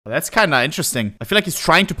That's kind of interesting. I feel like he's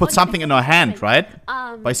trying to put something in our hand, right?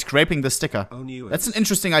 By scraping the sticker. That's an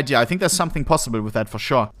interesting idea. I think there's something possible with that for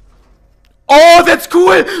sure. Oh, that's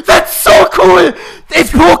cool! That's so cool! It's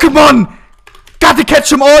Pokemon! Gotta catch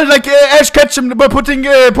them all like Ash catch them by putting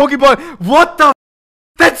Pokeball. What the?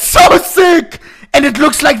 That's so sick! And it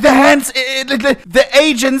looks like the hands, the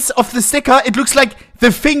agents of the sticker, it looks like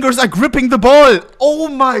the fingers are gripping the ball. Oh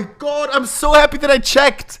my god, I'm so happy that I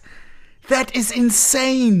checked. That is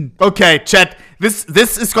insane. Okay, chat. This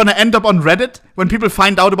is gonna end up on Reddit when people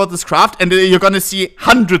find out about this craft, and you're gonna see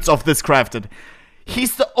hundreds of this crafted.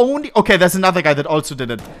 He's the only... Okay, there's another guy that also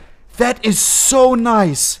did it. That is so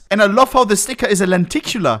nice. And I love how the sticker is a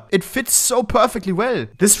lenticular. It fits so perfectly well.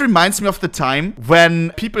 This reminds me of the time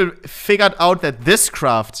when people figured out that this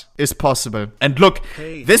craft is possible. And look,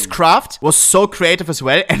 this craft was so creative as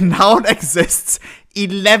well, and now it exists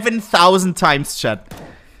 11,000 times, chat.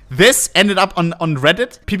 This ended up on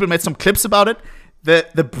Reddit. People made some clips about it.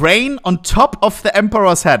 The brain on top of the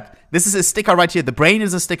Emperor's head. This is a sticker right here. The brain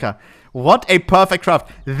is a sticker. What a perfect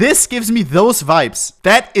craft. This gives me those vibes.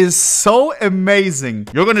 That is so amazing.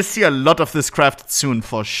 You're gonna see a lot of this crafted soon,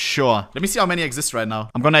 for sure. Let me see how many exist right now.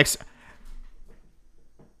 I'm gonna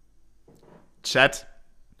Chat.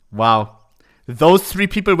 Wow. Those 3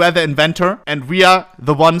 people were the inventor, and we are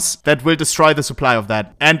the ones that will destroy the supply of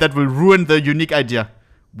that. And that will ruin the unique idea.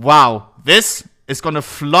 Wow. This is gonna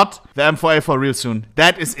flood the m4a4 real soon.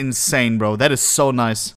 That is insane, bro. That is so nice.